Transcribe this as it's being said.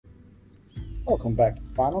Welcome back to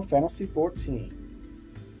Final Fantasy XIV.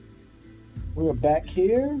 We're back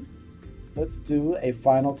here. Let's do a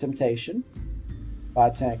final temptation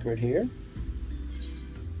by Tancred here.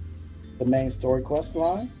 The main story quest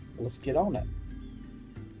line. Let's get on it.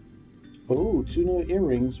 Ooh, 2 new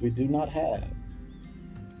earrings we do not have.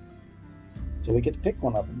 So we get to pick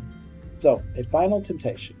one of them. So, a final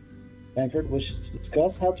temptation. Tancred wishes to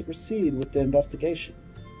discuss how to proceed with the investigation.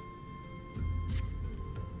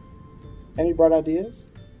 Any bright ideas?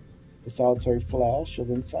 A solitary flash of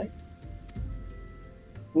insight?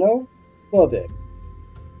 No? Well then,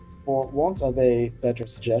 for want of a better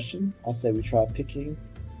suggestion, I say we try picking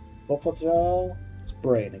Bofatra's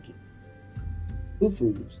brain again.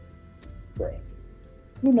 Ufu's brain.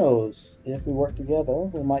 Who knows, if we work together,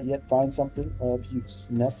 we might yet find something of use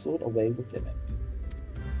nestled away within it.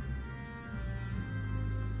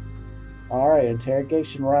 Alright,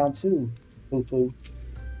 interrogation round 2, Ufu.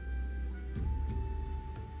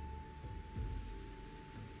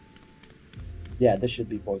 Yeah, this should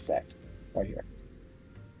be voice acting right here.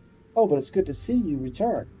 Oh, but it's good to see you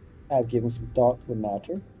return. I have given some thought to the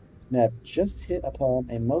matter, and have just hit upon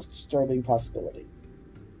a most disturbing possibility.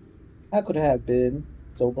 How could I have been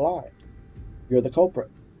so blind? You're the culprit.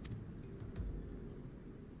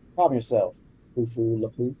 Calm yourself, Fufu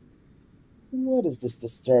Lapu. What is this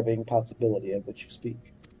disturbing possibility of which you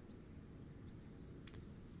speak?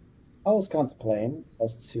 I was contemplating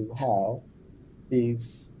as to how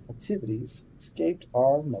thieves' activities escaped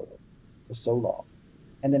our motive for so long,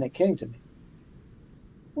 and then it came to me.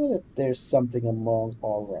 What if there's something among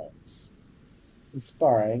our ranks,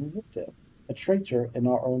 conspiring with them, a traitor in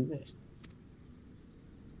our own midst?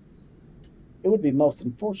 It would be most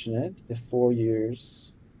unfortunate if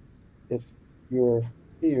your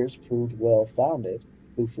fears proved well founded,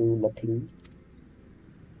 Fufu Laplu.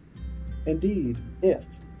 Indeed, if,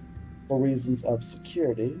 for reasons of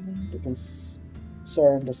security, the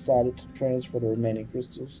CERN decided to transfer the remaining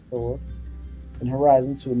crystals stored in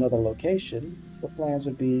Horizon to another location, the plans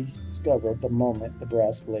would be discovered the moment the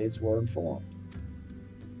brass blades were informed.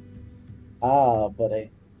 Ah, but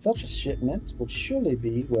such a shipment would surely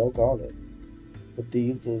be well guarded. With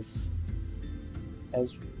these as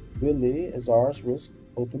willy as ours risk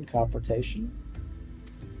open confrontation?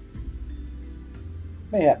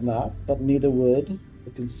 Mayhap not, but neither would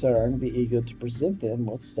the concern be eager to present them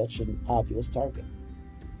with such an obvious target.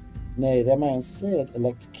 Nay, they might instead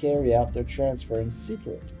elect to carry out their transfer in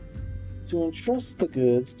secret, to entrust the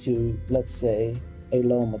goods to, let's say, a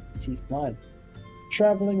lone motif miner,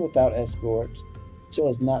 traveling without escort so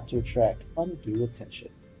as not to attract undue attention.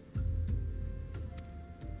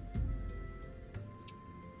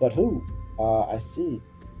 But who? I see.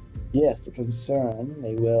 Yes, the concern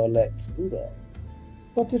may well elect Buddha,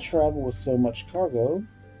 but to travel with so much cargo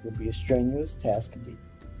would be a strenuous task indeed.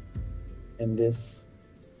 And this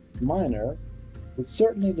miner would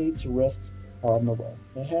certainly need to rest on the way,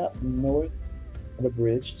 mayhap north of the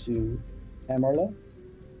bridge to Amarla.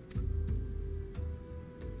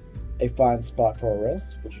 A fine spot for a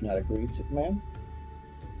rest, would you not agree, Tickman?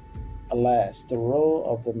 Alas, the role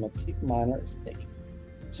of the motif miner is taken.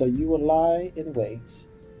 So you will lie in wait to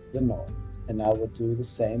the north, and I will do the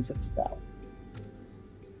same to the south.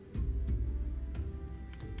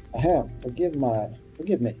 Ahem, forgive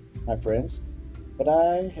me, my friends, but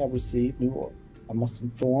I have received new orders. I must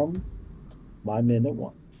inform my men at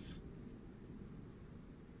once.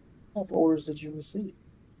 What orders did you receive?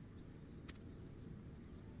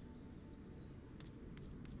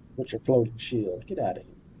 With your floating shield, get out of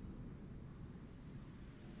here.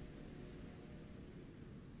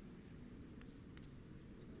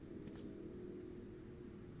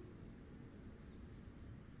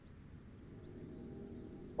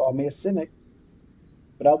 Call me a cynic,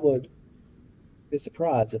 but I would be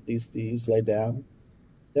surprised if these thieves lay down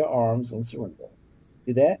their arms and surrender.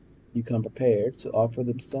 See that? You come prepared to offer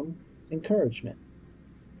them some encouragement.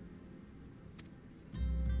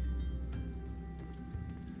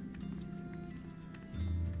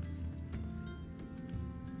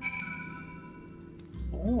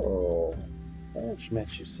 Oh,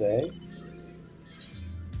 encouragement, you say?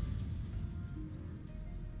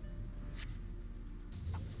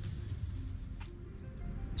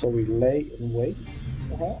 So we lay in wait,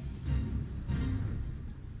 perhaps?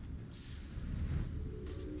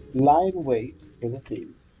 Lie in wait for the thief.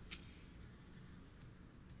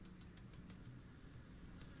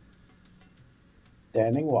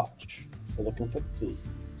 Standing watch. We're looking for the thief.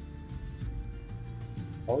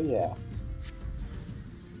 Oh yeah.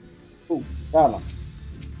 Ooh, found him.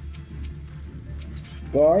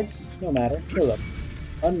 Guards, no matter, kill him.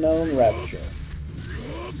 Unknown Ravager.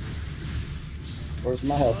 Where's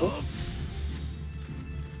my helper?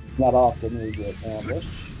 Not often we get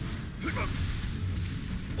ambushed.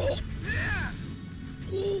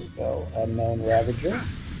 Go, unknown Ravager.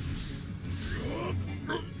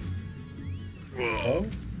 Okay.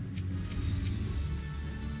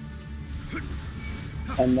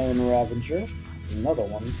 Unknown Ravager. Another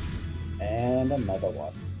one. And another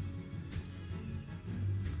one.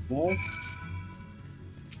 Yes.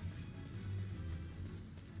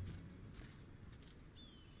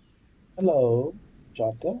 Hello,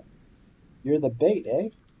 Janta. You're the bait, eh?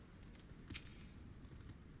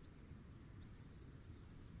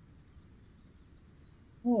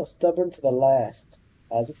 Oh, stubborn to the last,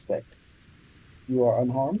 as expected. You are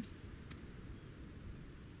unharmed?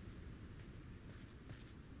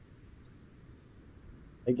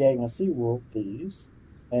 A gang of sea wolf thieves,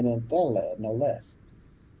 and in Thailand, no less.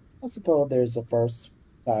 I suppose there's a first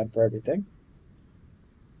time for everything.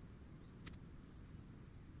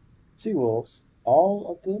 Sea wolves, all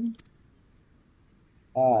of them?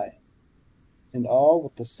 Aye, and all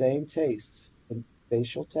with the same tastes and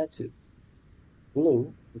facial tattoo.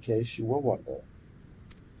 Blue, in case you were wondering.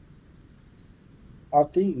 Our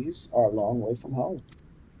thieves are a long way from home.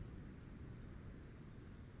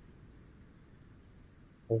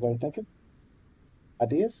 Everybody thinking?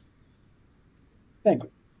 Ideas? Thank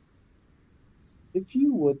you. If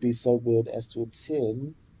you would be so good as to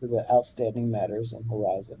attend to the outstanding matters on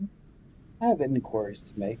Horizon, I have inquiries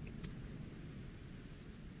to make.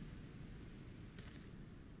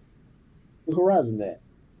 To Horizon, then.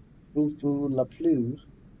 Foo La Plu.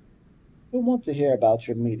 We'll want to hear about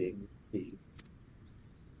your meeting, Steve.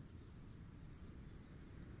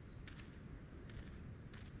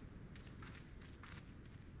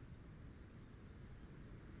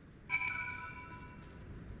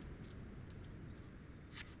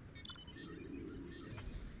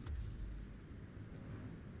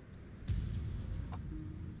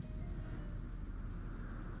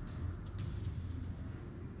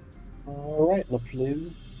 All right,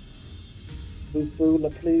 LaPlue. Foo La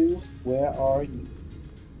Plu, where are you?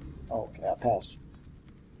 Okay, I passed you.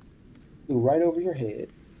 Flew right over your head.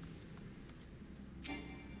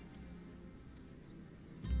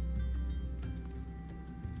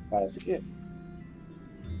 Try this again.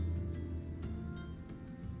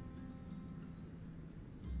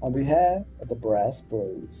 On behalf of the brass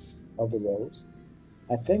blades of the Rose,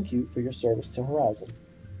 I thank you for your service to Horizon.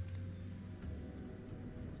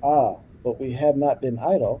 Ah, but we have not been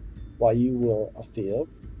idle while you were afield.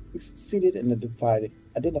 We succeeded in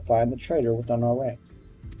identifying the traitor within our ranks.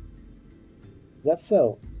 Is that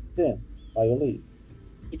so? Then, by your leave,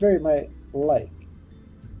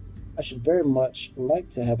 I should very much like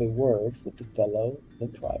to have a word with the fellow in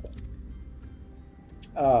private.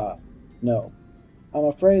 Ah, no. I'm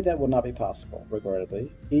afraid that will not be possible,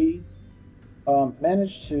 regrettably. He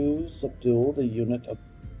managed to subdue the unit of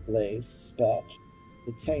Blaze dispatch,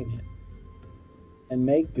 detain him, and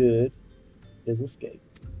make good his escape.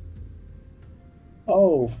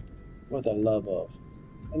 Oh, for the love of.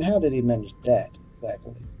 And how did he manage that,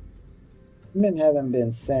 exactly? Men haven't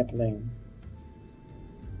been sampling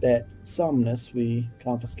that somnus we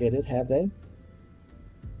confiscated, have they?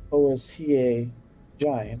 Or is he a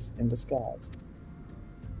giant in disguise?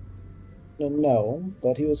 No,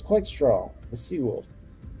 but he was quite strong, a sea wolf,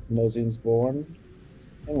 Mosian's born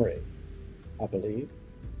and raised, I believe.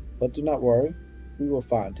 But do not worry, we will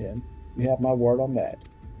find him. You have my word on that.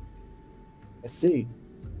 I see.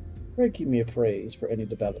 Pray keep me appraised for any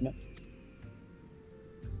developments.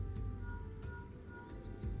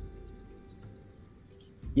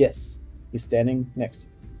 Yes, he's standing next to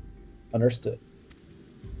you. Understood.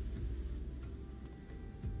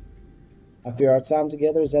 I fear our time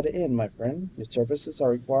together is at an end, my friend. Your services are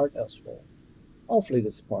required elsewhere. Awfully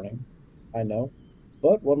disappointing, I know,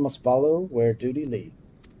 but one must follow where duty leads.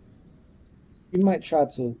 You might try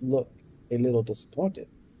to look a little disappointed,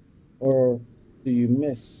 or do you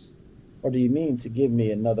mean to give me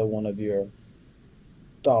another one of your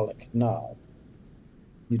Dalek nods?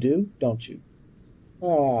 You do, don't you?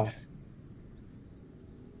 Ah,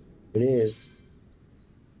 it is.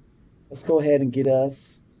 Let's go ahead and get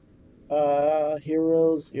us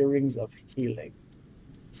Heroes Earrings of Healing.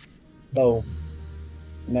 Boom.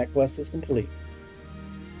 And that quest is complete.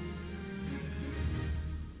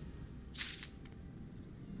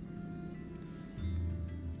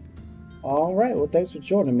 Alright, well thanks for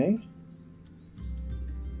joining me.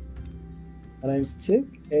 My name's Tick,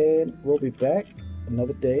 and we'll be back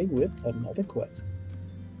another day with another quest.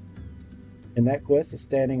 And that quest is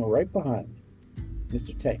standing right behind me,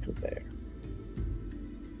 Mr. Tankard there.